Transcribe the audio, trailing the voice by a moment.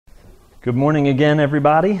Good morning again,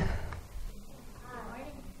 everybody.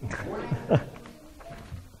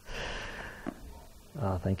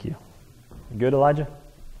 Thank you. You good, Elijah?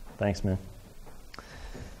 Thanks, man.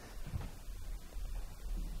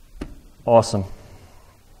 Awesome.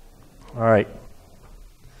 All right.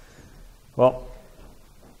 Well,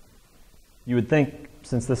 you would think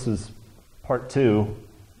since this is part 2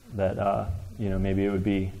 that maybe it would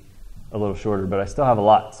be a little shorter, but I still have a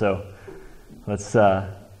lot, so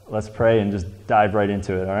let's pray and just dive right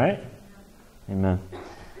into it, all right? Amen.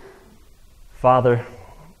 Father,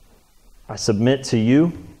 I submit to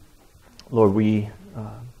you. Lord, we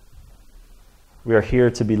are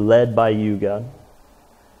here to be led by you, God,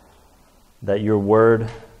 that your word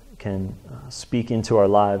can speak into our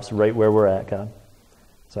lives right where we're at, God.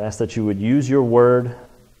 So I ask that you would use your word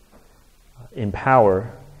in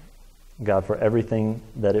power, God, for everything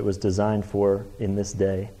that it was designed for in this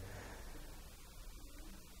day.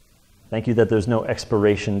 Thank you that there's no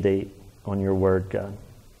expiration date on your word, God,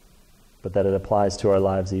 but that it applies to our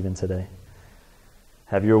lives even today.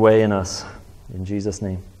 Have your way in us. In Jesus'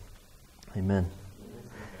 name, amen.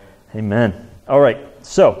 Amen. All right,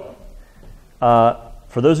 so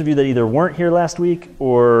for those of you that either weren't here last week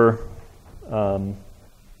or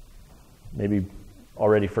maybe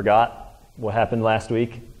already forgot what happened last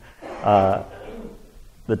week, the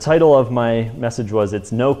title of my message was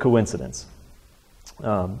It's No Coincidence.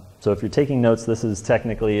 So if you're taking notes, this is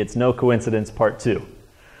technically It's No Coincidence Part 2.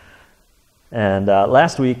 And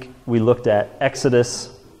last week we looked at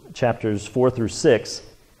Exodus chapters 4 through 6.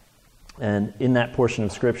 And in that portion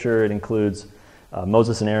of Scripture, it includes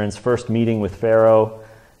Moses and Aaron's first meeting with Pharaoh,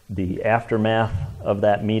 the aftermath of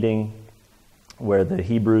that meeting, where the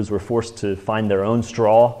Hebrews were forced to find their own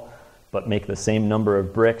straw, but make the same number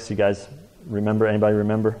of bricks. You guys remember? Anybody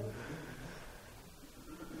remember?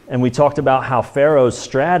 And we talked about how Pharaoh's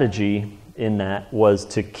strategy in that was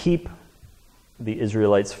to keep the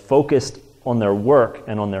Israelites focused on their work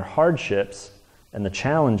and on their hardships and the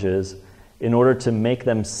challenges in order to make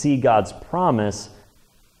them see God's promise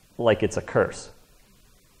like it's a curse.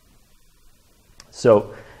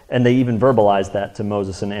 So, and they even verbalized that to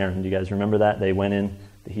Moses and Aaron. Do you guys remember that? They went in,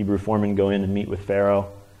 the Hebrew foremen go in and meet with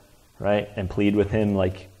Pharaoh, right? And plead with him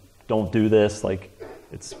like, don't do this, like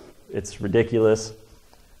it's ridiculous.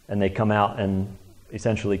 And they come out and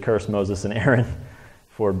essentially curse Moses and Aaron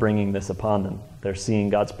for bringing this upon them. They're seeing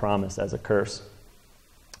God's promise as a curse.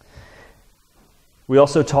 We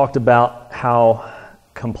also talked about how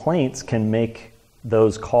complaints can make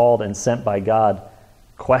those called and sent by God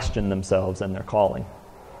question themselves and their calling.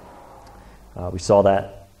 We saw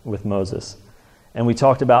that with Moses. And we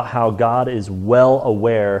talked about how God is well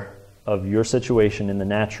aware of your situation in the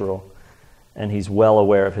natural, and he's well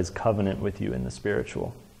aware of his covenant with you in the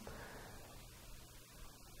spiritual.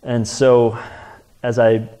 And so, as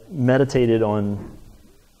I meditated on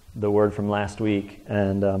the word from last week,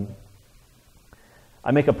 and I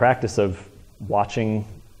make a practice of watching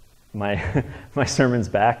my my sermons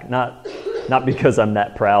back, not because I'm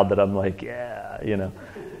that proud that I'm like,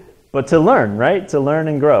 but to learn, right? To learn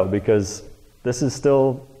and grow, because this is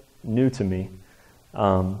still new to me,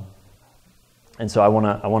 and so I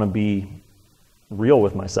want to be real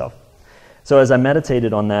with myself. So as I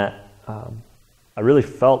meditated on that, I really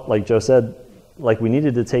felt, like Joe said, like we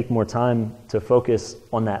needed to take more time to focus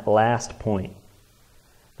on that last point,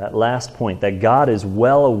 that God is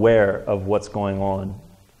well aware of what's going on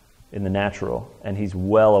in the natural, and he's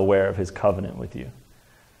well aware of his covenant with you.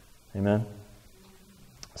 Amen?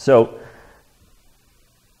 So,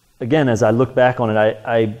 again, as I look back on it,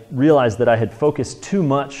 I realized that I had focused too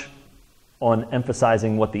much on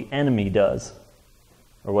emphasizing what the enemy does,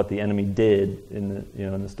 or what the enemy did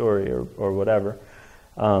in the story or whatever.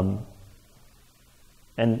 And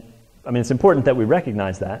I mean, it's important that we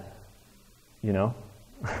recognize that,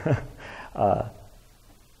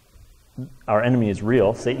 our enemy is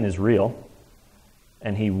real, Satan is real,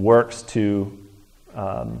 and he works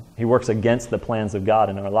against the plans of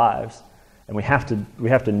God in our lives. And we have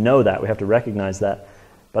to know that, we have to recognize that.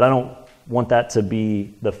 But I don't want that to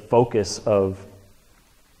be the focus of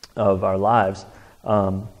our lives.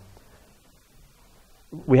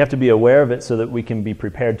 We have to be aware of it so that we can be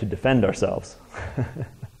prepared to defend ourselves.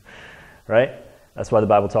 Right? That's why the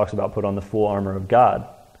Bible talks about put on the full armor of God.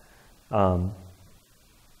 And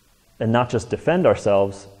not just defend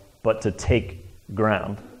ourselves, but to take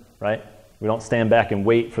ground, right? We don't stand back and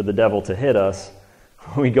wait for the devil to hit us.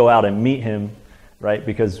 We go out and meet him, right?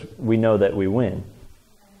 Because we know that we win.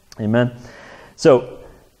 Amen? So,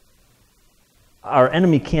 our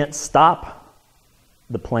enemy can't stop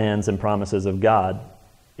the plans and promises of God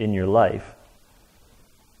in your life.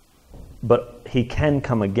 but he can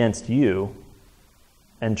come against you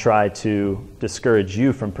and try to discourage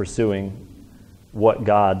you from pursuing what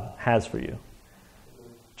God has for you.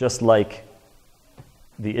 Just like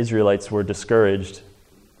the Israelites were discouraged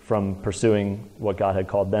from pursuing what God had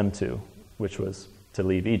called them to, which was to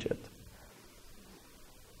leave Egypt.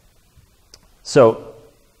 So,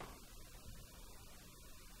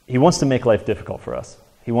 he wants to make life difficult for us.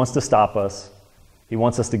 He wants to stop us. He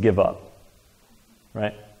wants us to give up,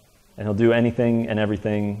 right? And he'll do anything and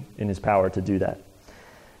everything in his power to do that.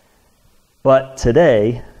 But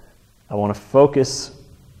today, I want to focus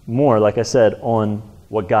more, like I said, on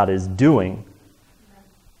what God is doing,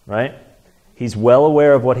 right? He's well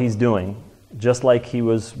aware of what he's doing, just like he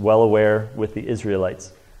was well aware with the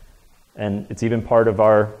Israelites. And it's even part of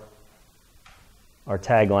our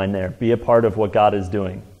tagline there, be a part of what God is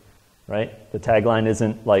doing, right? The tagline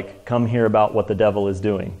isn't like, come hear about what the devil is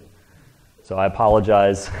doing. So I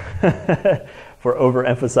apologize for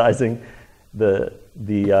overemphasizing the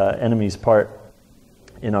enemy's part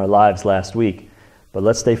in our lives last week. But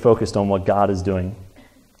let's stay focused on what God is doing.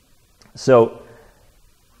 So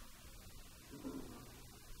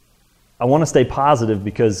I want to stay positive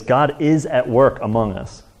because God is at work among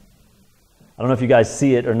us. I don't know if you guys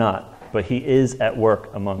see it or not, but he is at work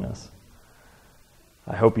among us.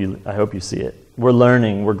 I hope you see it. We're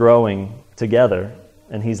learning, we're growing together,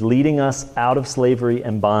 and he's leading us out of slavery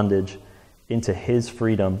and bondage into his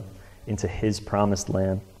freedom, into his promised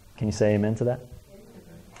land. Can you say amen to that?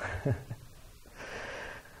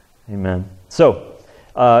 Amen. So,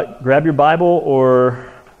 grab your Bible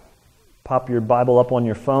or pop your Bible up on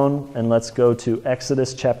your phone, and let's go to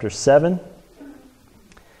Exodus chapter 7,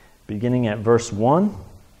 beginning at verse 1.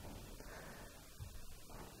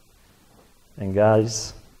 And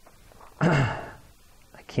guys, I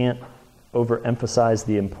can't overemphasize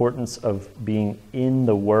the importance of being in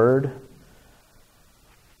the Word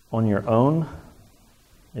on your own.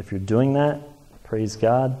 If you're doing that, praise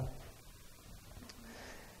God.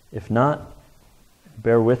 If not,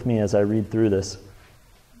 bear with me as I read through this.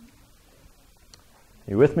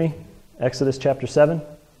 Are you with me? Exodus chapter 7?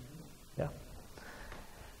 Yeah.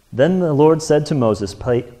 Then the Lord said to Moses,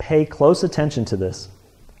 pay close attention to this.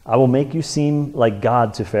 I will make you seem like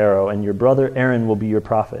God to Pharaoh, and your brother Aaron will be your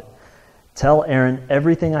prophet. Tell Aaron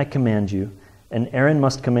everything I command you, and Aaron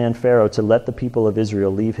must command Pharaoh to let the people of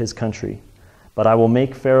Israel leave his country. But I will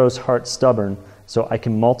make Pharaoh's heart stubborn, so I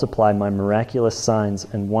can multiply my miraculous signs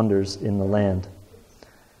and wonders in the land.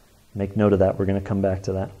 Make note of that. We're going to come back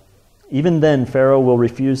to that. Even then, Pharaoh will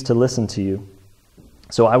refuse to listen to you.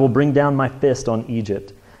 So I will bring down my fist on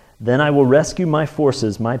Egypt. Then I will rescue my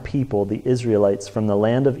forces, my people, the Israelites, from the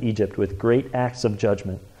land of Egypt with great acts of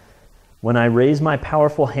judgment. When I raise my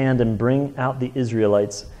powerful hand and bring out the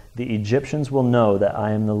Israelites, the Egyptians will know that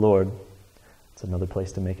I am the Lord. It's another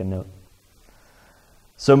place to make a note.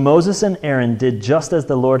 So Moses and Aaron did just as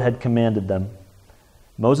the Lord had commanded them.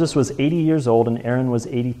 Moses was 80 years old and Aaron was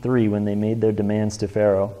 83 when they made their demands to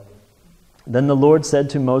Pharaoh. Then the Lord said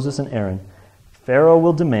to Moses and Aaron, Pharaoh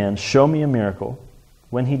will demand, show me a miracle.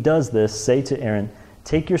 When he does this, say to Aaron,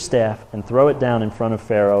 take your staff and throw it down in front of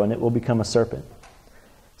Pharaoh, and it will become a serpent.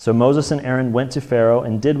 So Moses and Aaron went to Pharaoh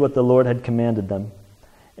and did what the Lord had commanded them.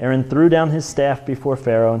 Aaron threw down his staff before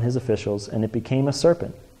Pharaoh and his officials, and it became a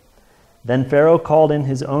serpent. Then Pharaoh called in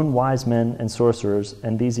his own wise men and sorcerers,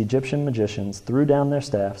 and these Egyptian magicians threw down their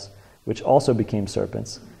staffs, which also became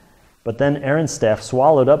serpents. But then Aaron's staff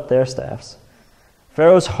swallowed up their staffs.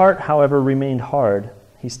 Pharaoh's heart, however, remained hard.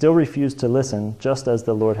 He still refused to listen, just as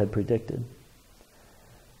the Lord had predicted.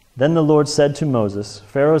 Then the Lord said to Moses,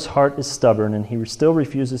 Pharaoh's heart is stubborn, and he still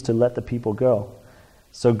refuses to let the people go.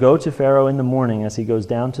 So go to Pharaoh in the morning as he goes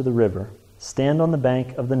down to the river. Stand on the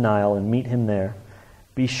bank of the Nile and meet him there.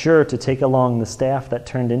 Be sure to take along the staff that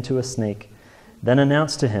turned into a snake. Then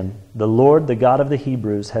announce to him, the Lord, the God of the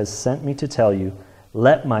Hebrews, has sent me to tell you,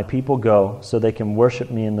 let my people go so they can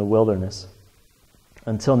worship me in the wilderness.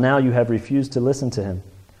 Until now you have refused to listen to him.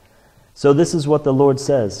 So this is what the Lord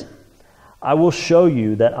says. I will show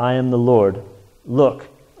you that I am the Lord. Look,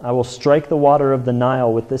 I will strike the water of the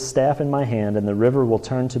Nile with this staff in my hand, and the river will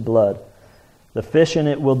turn to blood. The fish in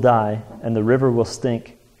it will die, and the river will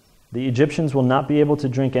stink. The Egyptians will not be able to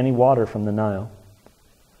drink any water from the Nile.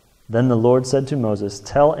 Then the Lord said to Moses,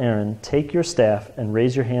 tell Aaron, take your staff and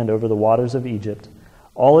raise your hand over the waters of Egypt,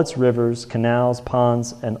 all its rivers, canals,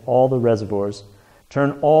 ponds, and all the reservoirs.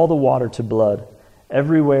 Turn all the water to blood.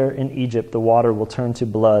 Everywhere in Egypt the water will turn to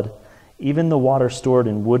blood, even the water stored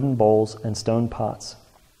in wooden bowls and stone pots.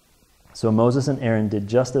 So Moses and Aaron did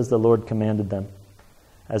just as the Lord commanded them.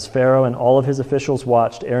 As Pharaoh and all of his officials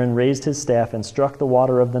watched, Aaron raised his staff and struck the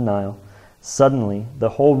water of the Nile. Suddenly, the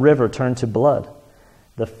whole river turned to blood.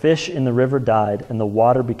 The fish in the river died, and the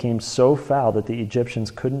water became so foul that the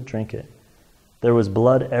Egyptians couldn't drink it. There was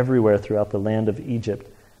blood everywhere throughout the land of Egypt.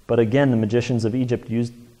 But again, the magicians of Egypt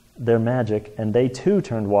used their magic, and they too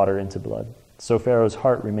turned water into blood. So Pharaoh's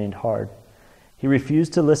heart remained hard. He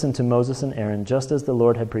refused to listen to Moses and Aaron, just as the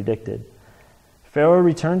Lord had predicted. Pharaoh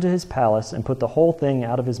returned to his palace and put the whole thing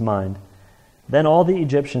out of his mind. Then all the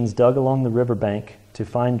Egyptians dug along the riverbank to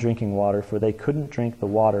find drinking water, for they couldn't drink the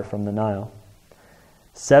water from the Nile.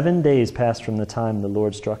 7 days passed from the time the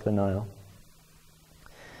Lord struck the Nile.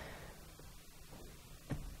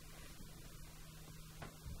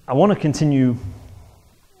 I want to continue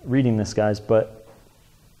reading this, guys, but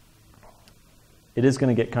it is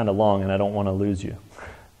going to get kind of long, and I don't want to lose you.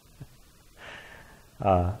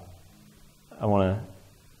 I want to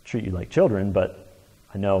treat you like children, but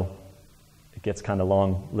I know it gets kind of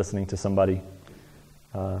long listening to somebody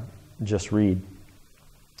just read.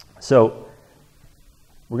 So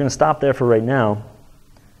we're going to stop there for right now,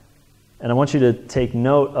 and I want you to take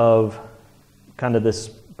note of kind of this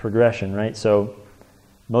progression, right? So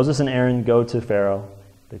Moses and Aaron go to Pharaoh.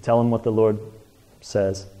 They tell him what the Lord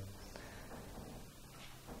says.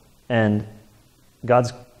 And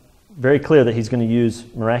God's very clear that he's going to use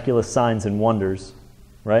miraculous signs and wonders,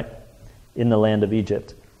 right, in the land of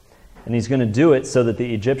Egypt. And he's going to do it so that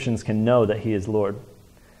the Egyptians can know that he is Lord.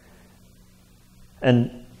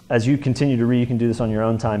 And as you continue to read, you can do this on your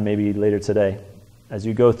own time, maybe later today. As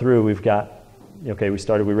you go through, we've got, we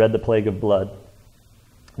read the plague of blood.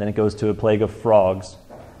 Then it goes to a plague of frogs,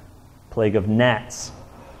 plague of gnats,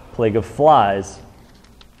 plague of flies,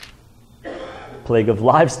 plague of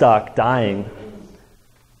livestock dying,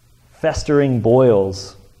 festering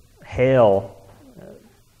boils, hail,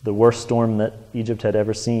 the worst storm that Egypt had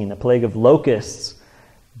ever seen, a plague of locusts,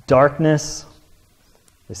 darkness.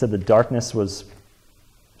 They said the darkness was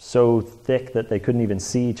so thick that they couldn't even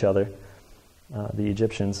see each other, the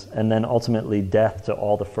Egyptians, and then ultimately death to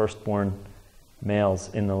all the firstborn males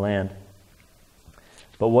in the land.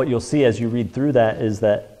 But what you'll see as you read through that is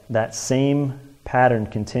that that same pattern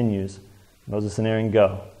continues. Moses and Aaron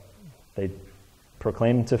go. They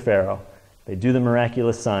proclaim to Pharaoh. They do the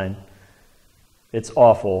miraculous sign. It's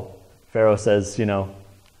awful. Pharaoh says,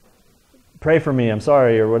 pray for me, I'm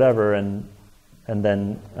sorry, or whatever, and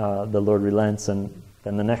then the Lord relents, and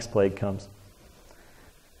then the next plague comes.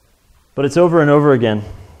 But it's over and over again.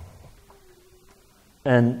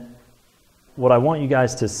 And what I want you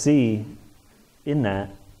guys to see in that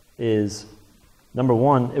is, number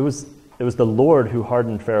one, it was the Lord who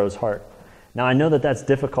hardened Pharaoh's heart. Now, I know that that's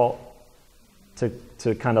difficult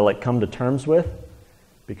to kind of come to terms with,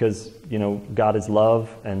 because, God is love,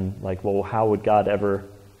 and why would God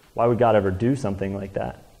ever do something like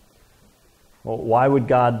that? Well, why would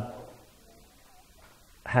God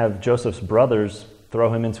have Joseph's brothers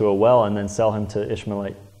throw him into a well and then sell him to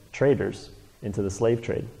Ishmaelite traders into the slave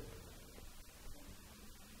trade?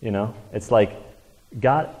 It's like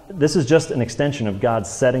God, this is just an extension of God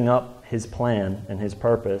setting up his plan and his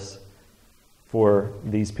purpose for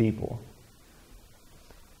these people.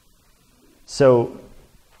 So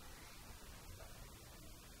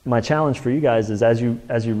my challenge for you guys is, as you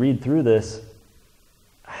read through this,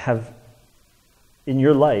 in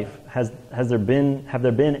your life, have there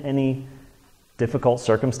been any difficult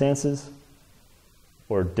circumstances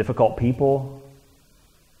or difficult people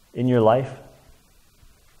in your life?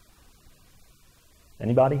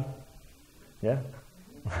 Anybody? Yeah?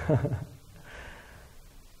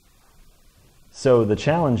 So the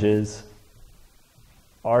challenge is,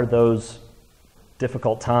 are those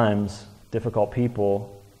difficult times, difficult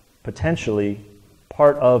people, potentially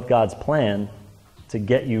part of God's plan to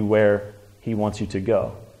get you where he wants you to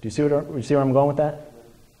go? Do you see where I'm going with that?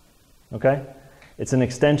 Okay? It's an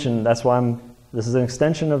extension. That's why this is an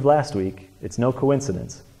extension of last week. It's no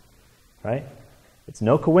coincidence, right? It's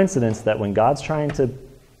no coincidence that when God's trying to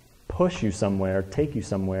push you somewhere, take you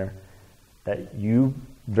somewhere, that you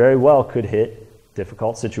very well could hit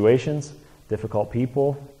difficult situations, difficult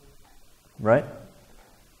people, right?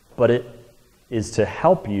 But it is to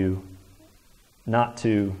help you, not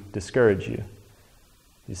to discourage you.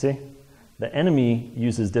 You see? The enemy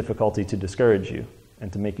uses difficulty to discourage you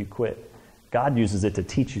and to make you quit. God uses it to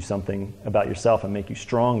teach you something about yourself and make you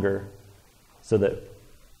stronger, so that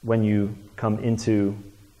when you come into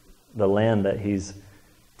the land that he's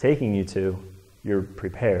taking you to, you're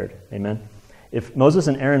prepared. Amen? If Moses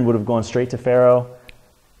and Aaron would have gone straight to Pharaoh,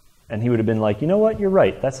 and he would have been like, you know what, you're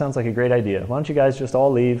right, that sounds like a great idea. Why don't you guys just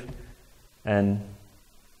all leave, and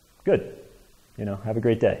good, have a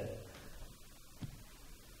great day.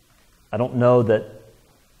 I don't know that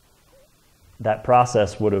that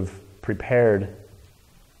process would have prepared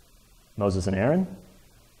Moses and Aaron.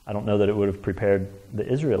 I don't know that it would have prepared the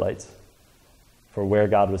Israelites for where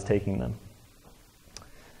God was taking them.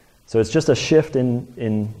 So it's just a shift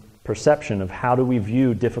in perception of how do we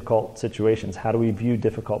view difficult situations? How do we view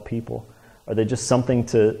difficult people? Are they just something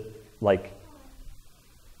to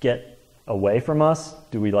get away from us?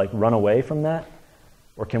 Do we run away from that?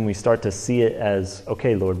 Or can we start to see it as,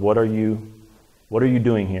 okay, Lord, what are you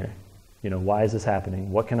doing here? Why is this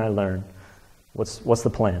happening? What can I learn? What's the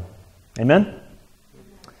plan? Amen?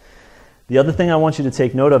 The other thing I want you to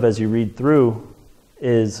take note of as you read through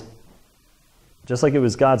is, just like it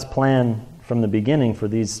was God's plan from the beginning for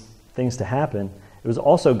these things to happen, it was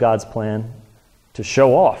also God's plan to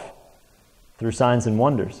show off through signs and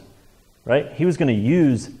wonders, right? He was going to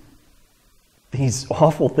use these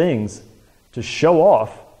awful things to show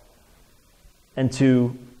off and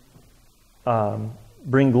to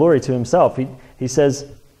bring glory to himself. He says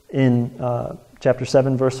in chapter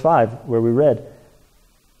 7, verse 5, where we read,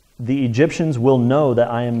 the Egyptians will know that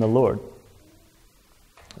I am the Lord.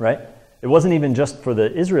 Right? It wasn't even just for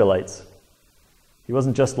the Israelites. He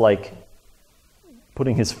wasn't just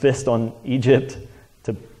putting his fist on Egypt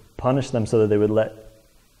to punish them so that they would let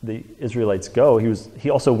the Israelites go. He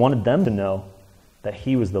also wanted them to know that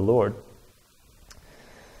he was the Lord.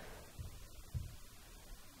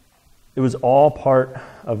 It was all part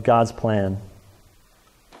of God's plan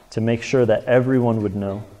to make sure that everyone would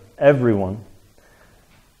know. Everyone.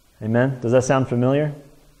 Amen? Does that sound familiar?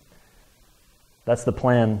 That's the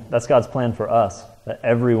plan. That's God's plan for us, that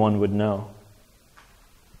everyone would know.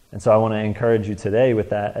 And so I want to encourage you today with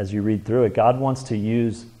that as you read through it. God wants to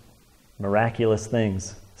use miraculous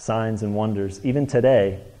things, signs and wonders, even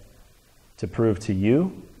today, to prove to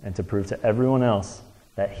you and to prove to everyone else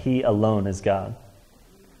that he alone is God.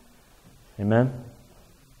 Amen?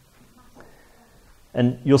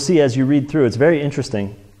 And you'll see as you read through, it's very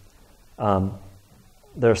interesting.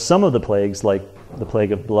 There are some of the plagues, like the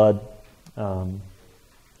plague of blood,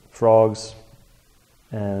 frogs,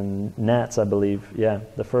 and gnats, I believe. Yeah,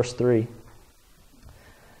 the first three.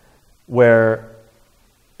 Where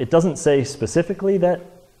it doesn't say specifically that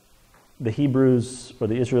the Hebrews or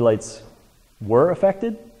the Israelites were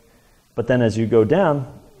affected, but then as you go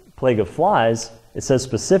down, plague of flies, it says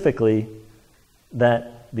specifically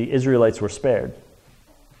that the Israelites were spared.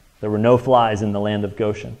 There were no flies in the land of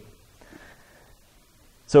Goshen.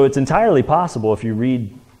 So it's entirely possible, if you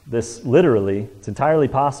read this literally, it's entirely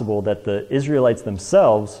possible that the Israelites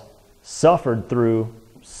themselves suffered through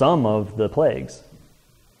some of the plagues.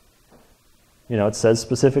 It says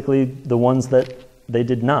specifically the ones that they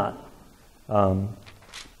did not.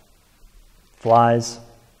 Flies,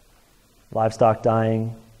 livestock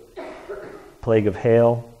dying, plague of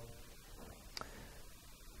hail,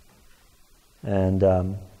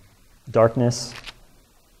 and darkness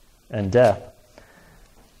and death.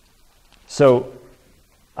 So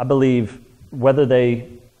I believe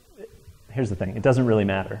here's the thing, it doesn't really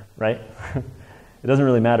matter, right? It doesn't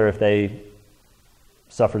really matter if they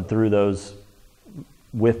suffered through those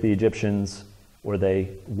with the Egyptians or they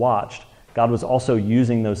watched. God was also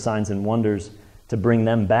using those signs and wonders to bring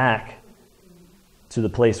them back to the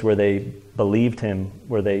place where they believed him,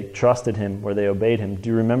 where they trusted him, where they obeyed him. Do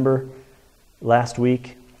you remember last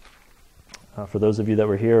week, for those of you that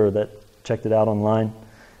were here or that checked it out online,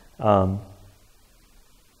 the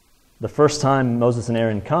first time Moses and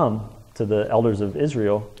Aaron come to the elders of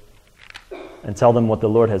Israel and tell them what the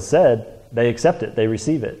Lord has said, they accept it, they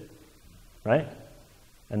receive it, right?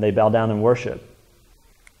 And they bow down and worship.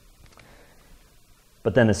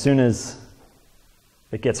 But then as soon as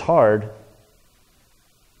it gets hard,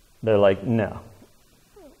 they're like, no,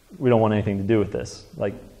 we don't want anything to do with this.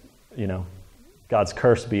 God's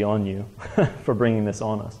curse be on you for bringing this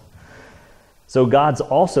on us. So God's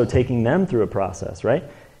also taking them through a process, right?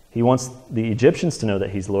 He wants the Egyptians to know that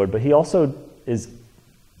he's Lord, but he also is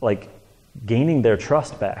gaining their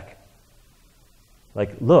trust back.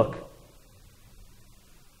 Look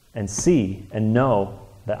and see and know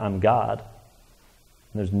that I'm God.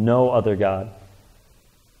 And there's no other God.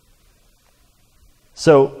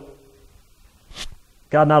 So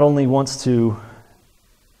God not only wants to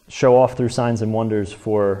show off through signs and wonders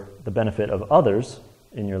for the benefit of others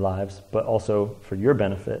in your lives, but also for your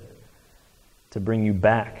benefit, to bring you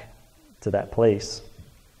back to that place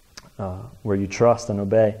where you trust and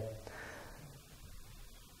obey.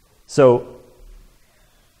 So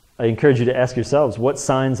I encourage you to ask yourselves, what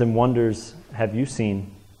signs and wonders have you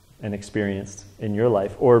seen and experienced in your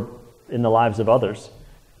life or in the lives of others?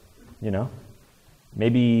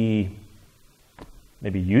 Maybe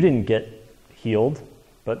you didn't get healed,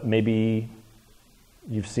 but maybe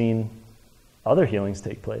you've seen other healings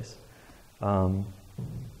take place.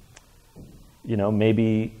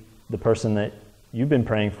 Maybe the person that you've been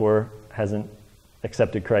praying for hasn't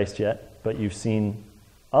accepted Christ yet, but you've seen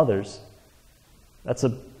others. That's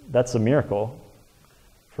a miracle,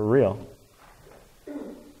 for real.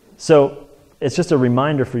 So it's just a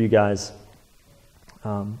reminder for you guys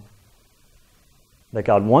that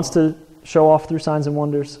God wants to show off through signs and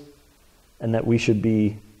wonders, and that we should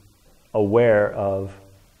be aware of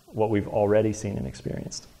what we've already seen and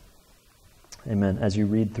experienced. Amen. As you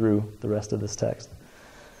read through the rest of this text.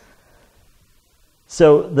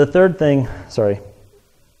 So the third thing, it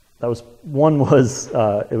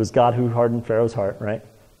was God who hardened Pharaoh's heart, right?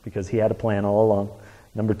 Because he had a plan all along.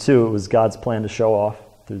 Number 2, it was God's plan to show off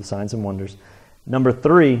through the signs and wonders. Number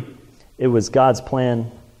 3, it was God's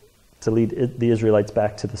plan to lead the Israelites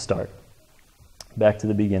back to the start, back to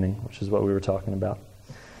the beginning, which is what we were talking about.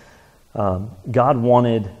 God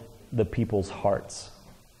wanted the people's hearts,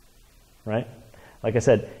 right? Like I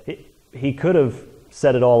said, he could have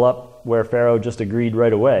set it all up where Pharaoh just agreed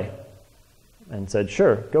right away and said,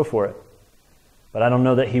 sure, go for it. But I don't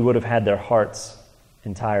know that he would have had their hearts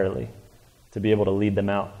entirely to be able to lead them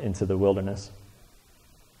out into the wilderness.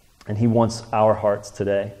 And he wants our hearts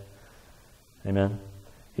today. Amen.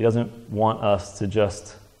 He doesn't want us to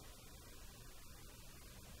just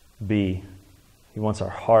be. He wants our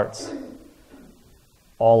hearts,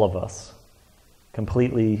 all of us,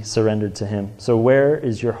 completely surrendered to him. So where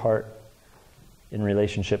is your heart in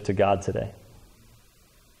relationship to God today?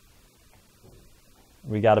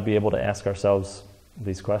 We got to be able to ask ourselves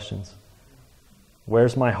these questions.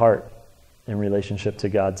 Where's my heart in relationship to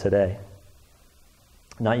God today?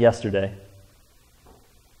 Not yesterday.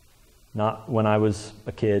 Not when I was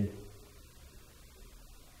a kid.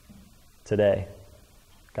 Today.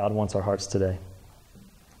 God wants our hearts today.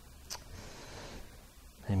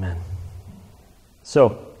 Amen.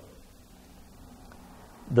 So,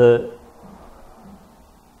 the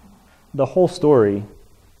whole story,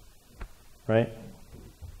 right?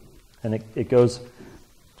 And it goes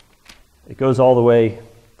all the way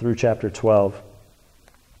through chapter 12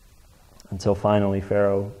 until finally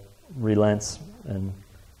Pharaoh relents, and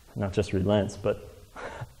not just relents, but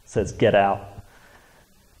says, get out.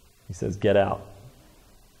 He says, get out.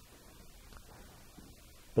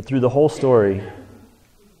 But through the whole story,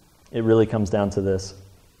 it really comes down to this.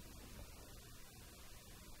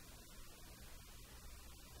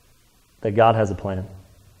 That God has a plan.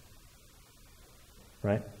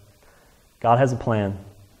 Right? God has a plan,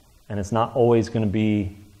 and it's not always going to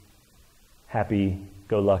be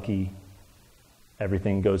happy-go-lucky,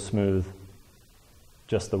 everything goes smooth,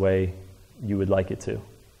 just the way you would like it to.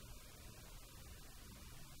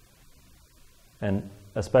 And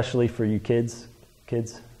especially for you kids,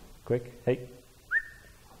 quick, hey.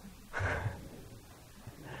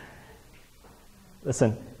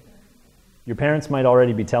 Listen, your parents might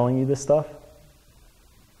already be telling you this stuff,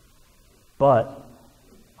 but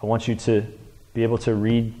I want you to be able to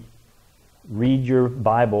read your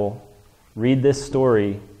Bible, read this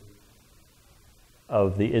story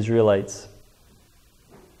of the Israelites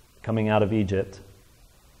coming out of Egypt,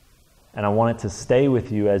 and I want it to stay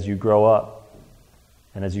with you as you grow up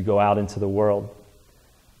and as you go out into the world.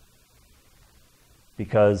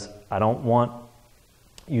 Because I don't want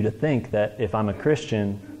you to think that if I'm a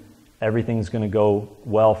Christian, everything's going to go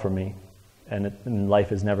well for me and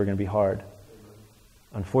life is never going to be hard.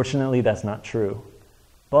 Unfortunately, that's not true.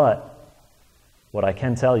 But what I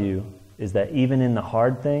can tell you is that even in the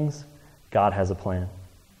hard things, God has a plan.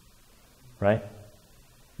 Right?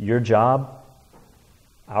 Your job,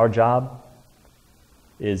 our job,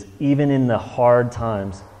 is even in the hard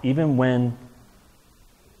times, even when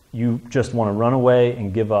you just want to run away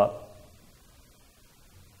and give up,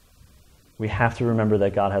 we have to remember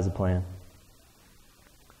that God has a plan.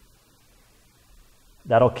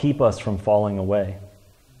 That'll keep us from falling away.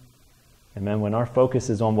 Amen. When our focus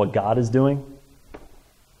is on what God is doing,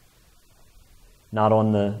 not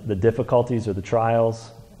on the difficulties or the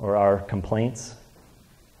trials or our complaints,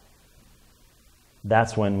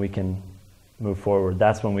 that's when we can move forward.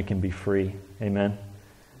 That's when we can be free. Amen.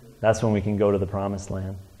 That's when we can go to the promised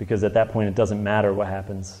land. Because at that point, it doesn't matter what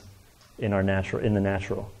happens in the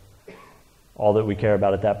natural. All that we care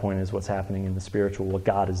about at that point is what's happening in the spiritual, what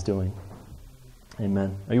God is doing.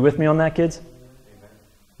 Amen. Are you with me on that, kids? Amen.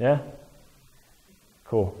 Yeah?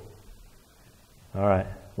 Cool. All right.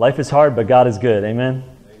 Life is hard, but God is good. Amen?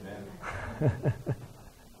 Amen.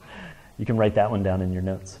 You can write that one down in your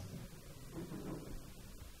notes.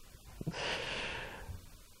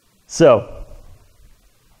 So,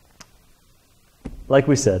 like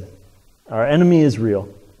we said, Our enemy is real.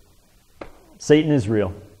 Satan is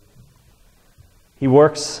real. He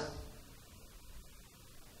works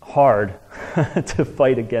hard to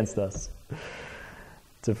fight against us,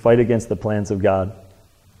 to fight against the plans of God.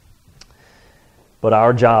 But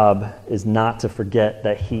our job is not to forget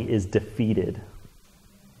that he is defeated.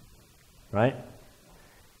 Right?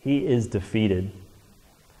 He is defeated.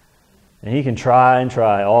 And he can try and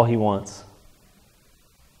try all he wants.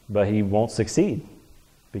 But he won't succeed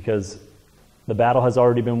because the battle has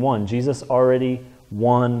already been won. Jesus already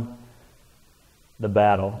won the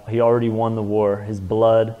battle. He already won the war. His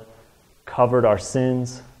blood covered our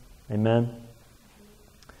sins. Amen.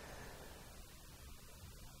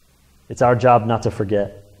 It's our job not to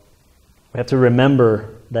forget. We have to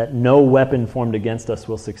remember that no weapon formed against us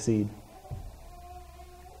will succeed.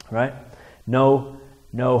 Right? No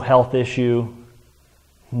health issue,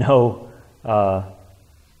 no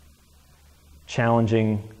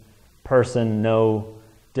challenging person, no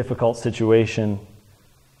difficult situation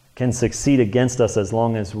can succeed against us as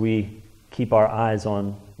long as we keep our eyes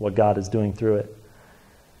on what God is doing through it.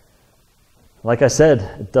 Like I said,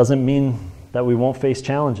 it doesn't mean that we won't face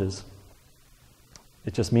challenges.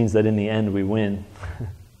 It just means that in the end we win.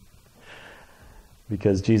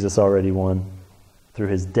 Because Jesus already won through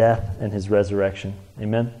his death and his resurrection.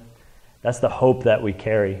 Amen? That's the hope that we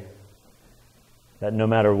carry. That no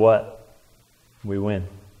matter what, we win.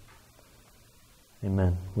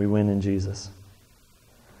 Amen. We win in Jesus.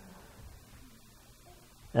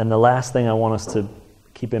 And the last thing I want us to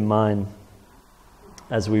keep in mind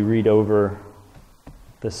as we read over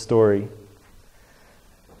this story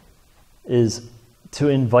is to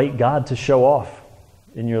invite God to show off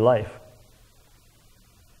in your life.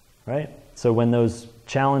 Right? So when those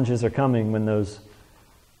challenges are coming, when those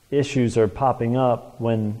issues are popping up,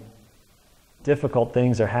 when difficult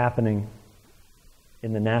things are happening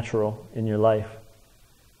in the natural in your life,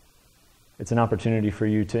 it's an opportunity for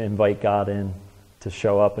you to invite God in to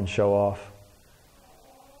show up and show off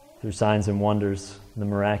through signs and wonders, the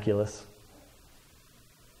miraculous.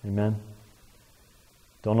 Amen?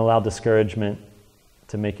 Don't allow discouragement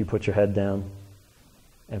to make you put your head down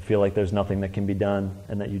and feel like there's nothing that can be done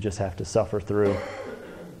and that you just have to suffer through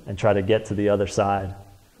and try to get to the other side.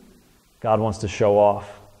 God wants to show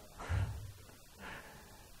off.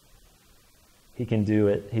 He can do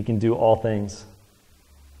it. He can do all things.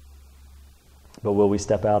 But will we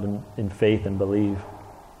step out in faith and believe?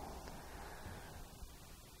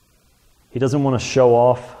 He doesn't want to show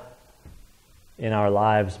off in our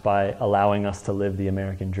lives by allowing us to live the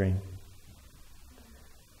American dream.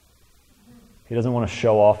 He doesn't want to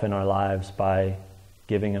show off in our lives by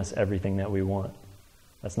giving us everything that we want.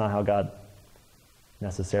 That's not how God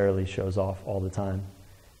necessarily shows off all the time.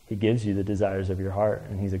 He gives you the desires of your heart,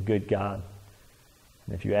 and he's a good God.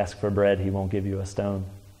 And if you ask for bread, he won't give you a stone.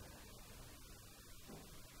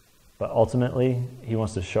 But ultimately, he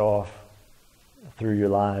wants to show off through your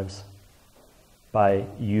lives by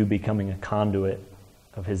you becoming a conduit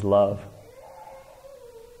of his love,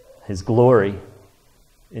 his glory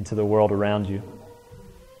into the world around you.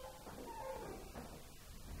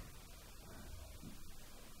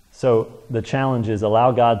 So the challenge is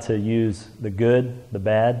allow God to use the good, the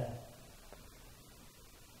bad,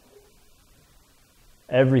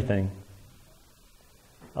 everything.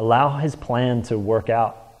 Allow his plan to work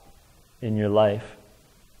out in your life.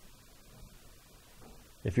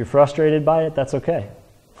 If you're frustrated by it, that's okay.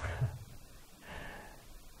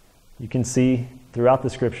 You can see throughout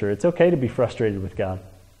the scripture, it's okay to be frustrated with God.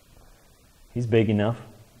 He's big enough.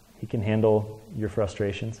 He can handle your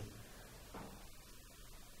frustrations.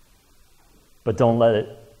 But don't let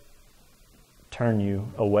it turn you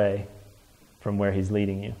away from where he's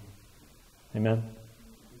leading you. Amen?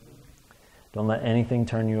 Don't let anything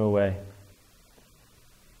turn you away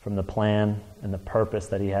from the plan and the purpose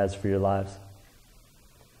that he has for your lives.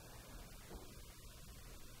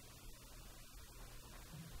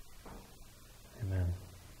 Amen.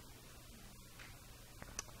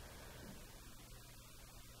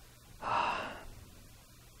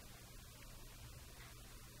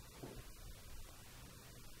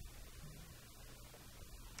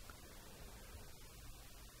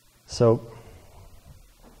 So,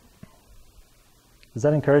 is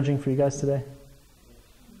that encouraging for you guys today?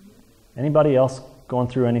 Anybody else going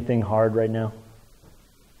through anything hard right now?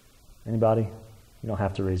 Anybody? You don't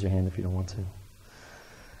have to raise your hand if you don't want to.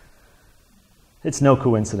 It's no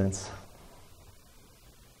coincidence.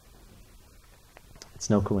 It's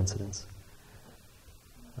no coincidence.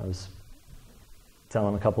 I was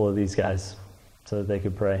telling a couple of these guys so that they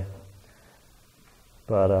could pray.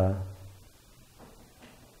 But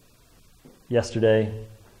yesterday,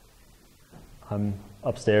 I'm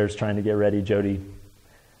upstairs trying to get ready. Jody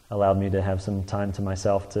allowed me to have some time to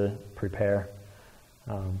myself to prepare.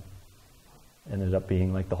 Ended up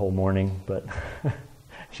being like the whole morning, but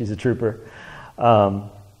she's a trooper.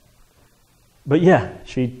 But yeah,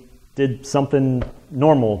 she did something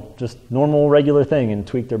normal, just normal, regular thing, and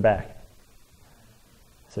tweaked her back.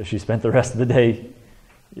 So she spent the rest of the day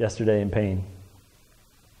yesterday in pain.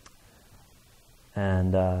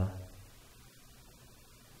 And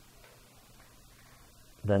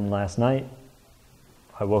then last night,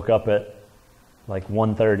 I woke up at like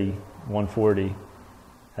 1:30, 1:40,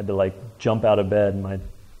 had to like jump out of bed. My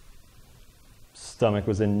stomach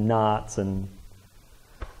was in knots, and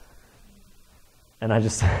I'm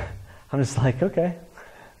just like, okay.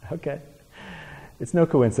 It's no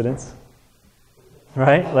coincidence,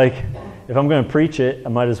 right? Like, if I'm going to preach it, I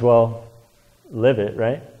might as well live it,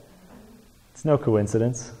 right? It's no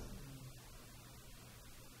coincidence.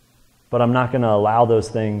 But I'm not going to allow those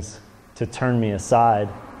things to turn me aside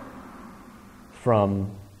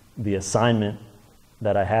from the assignment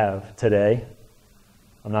that I have today.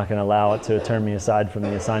 I'm not going to allow it to turn me aside from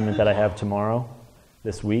the assignment that I have tomorrow,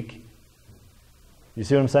 this week. You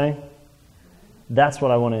see what I'm saying? That's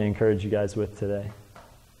what I want to encourage you guys with today.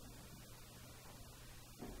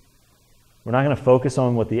 We're not going to focus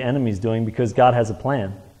on what the enemy's doing because God has a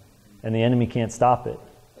plan, and the enemy can't stop it.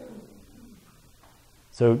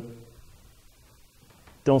 So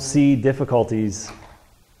don't see difficulties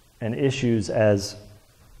and issues as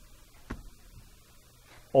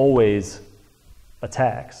always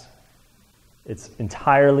attacks. It's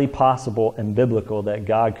entirely possible and biblical that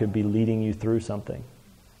God could be leading you through something.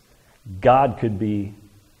 God could be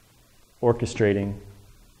orchestrating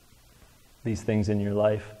these things in your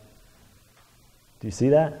life. Do you see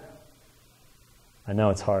that? I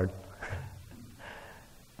know it's hard.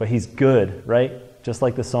 But He's good, right? Just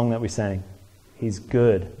like the song that we sang. He's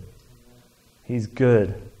good. He's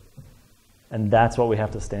good. And that's what we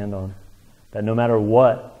have to stand on. That no matter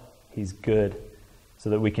what, He's good. So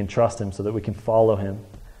that we can trust Him, so that we can follow Him,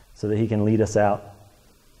 so that He can lead us out.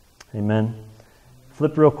 Amen.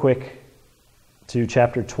 Flip real quick to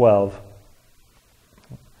chapter 12.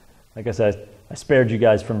 Like I said, I spared you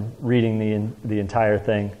guys from reading the entire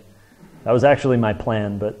thing. That was actually my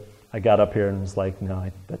plan, but I got up here and was like, no,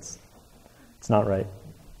 it's not right.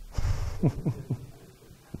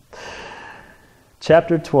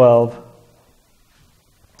 Chapter 12,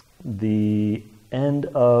 the end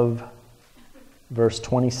of verse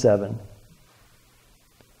 27.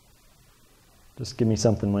 Just give me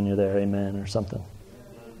something when you're there, amen, or something.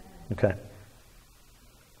 Okay.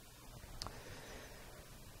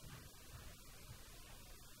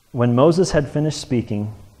 When Moses had finished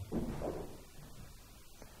speaking,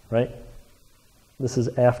 right? This is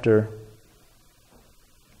after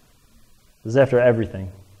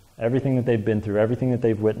everything that they've been through, everything that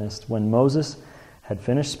they've witnessed. When Moses had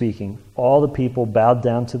finished speaking, all the people bowed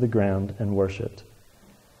down to the ground and worshipped.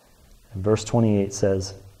 And verse 28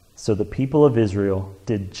 says, so the people of Israel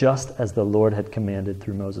did just as the Lord had commanded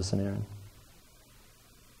through Moses and Aaron.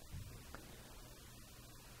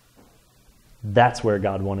 That's where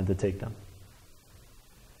God wanted to take them.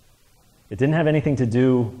 It didn't have anything to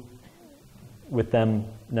do with them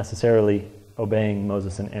necessarily obeying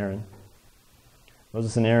Moses and Aaron.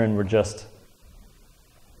 Moses and Aaron were just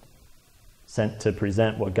sent to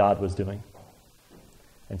present what God was doing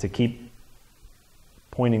and to keep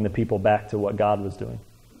pointing the people back to what God was doing.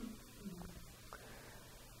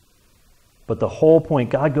 But the whole point,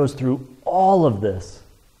 God goes through all of this,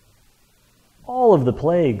 all of the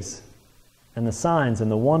plagues and the signs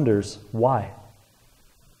and the wonders. Why?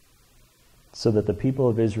 So that the people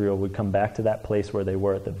of Israel would come back to that place where they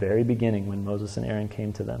were at the very beginning when Moses and Aaron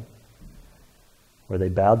came to them, where they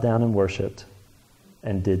bowed down and worshipped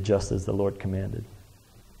and did just as the Lord commanded.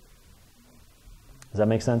 Does that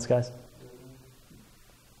make sense, guys?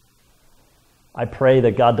 I pray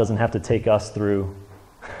that God doesn't have to take us through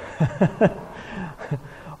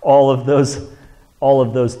all of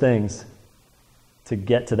those things to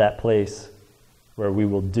get to that place where we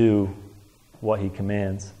will do what He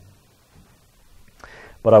commands.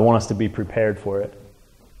 But I want us to be prepared for it.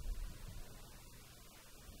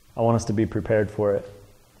 I want us to be prepared for it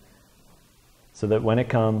so that when it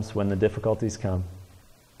comes, when the difficulties come,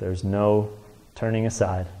 there's no turning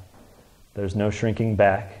aside. There's no shrinking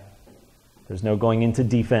back. There's no going into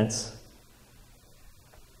defense.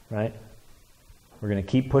 Right? We're going to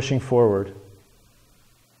keep pushing forward.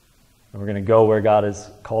 And we're going to go where God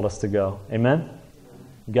has called us to go. Amen?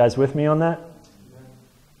 You guys with me on that?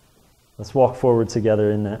 Let's walk forward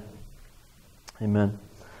together in that. Amen.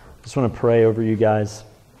 Just want to pray over you guys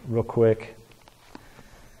real quick.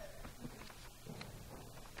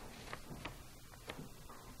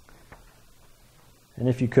 And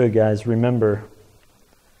if you could, guys, remember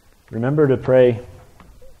to pray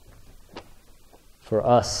for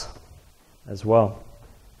us as well.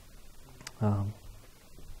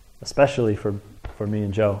 Especially for me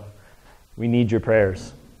and Joe. We need your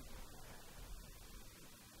prayers.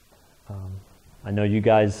 I know you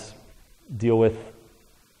guys deal with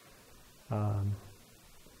the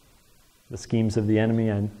schemes of the enemy.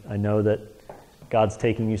 I know that God's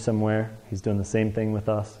taking you somewhere. He's doing the same thing with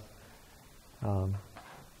us.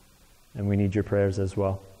 And we need your prayers as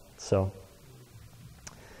well. So,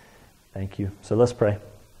 thank you. So let's pray.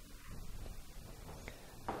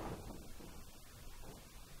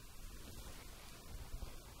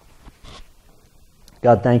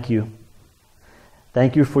 God, thank you.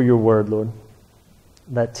 Thank you for your word, Lord,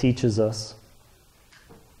 that teaches us.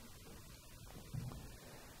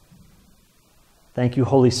 Thank you,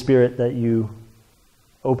 Holy Spirit, that you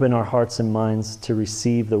open our hearts and minds to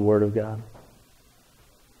receive the word of God.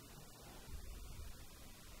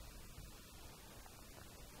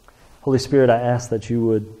 Holy Spirit, I ask that you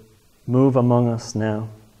would move among us now.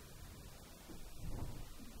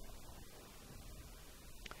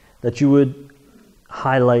 That you would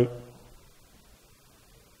highlight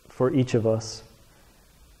for each of us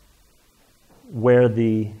where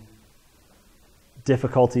the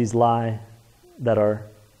difficulties lie that are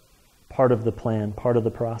part of the plan, part of the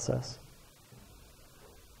process.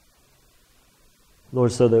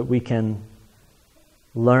 Lord, so that we can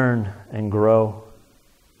learn and grow,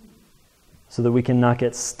 so that we can not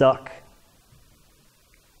get stuck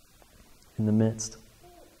in the midst.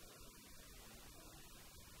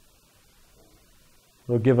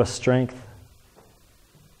 Lord, give us strength.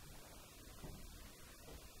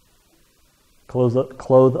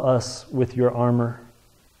 Clothe us with your armor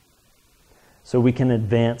so we can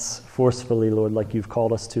advance forcefully, Lord, like you've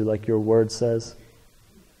called us to, like your word says.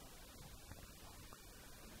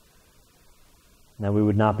 That we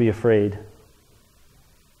would not be afraid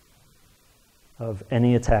of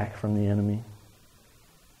any attack from the enemy.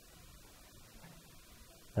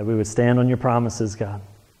 That we would stand on your promises, God,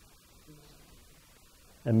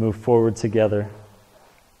 and move forward together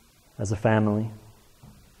as a family.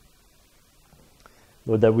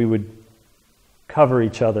 Lord, that we would cover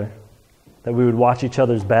each other, that we would watch each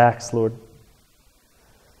other's backs, Lord,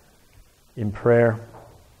 in prayer.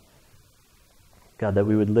 God, that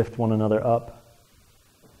we would lift one another up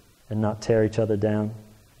and not tear each other down.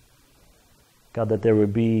 God, that there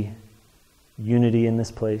would be unity in this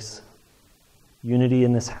place, unity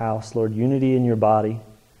in this house, Lord, unity in your body.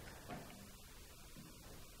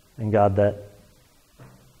 And God,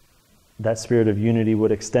 that spirit of unity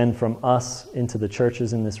would extend from us into the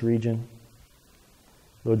churches in this region.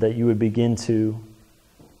 Lord, that you would begin to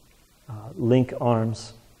link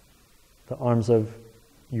arms, the arms of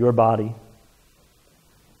your body,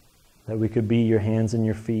 that we could be your hands and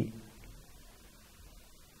your feet,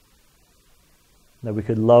 that we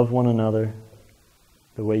could love one another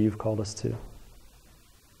the way you've called us to.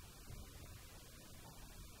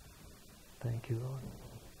 Thank you, Lord.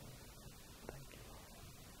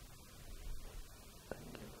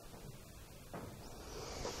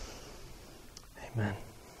 Amen.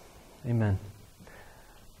 Amen.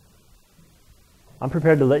 I'm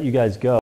prepared to let you guys go.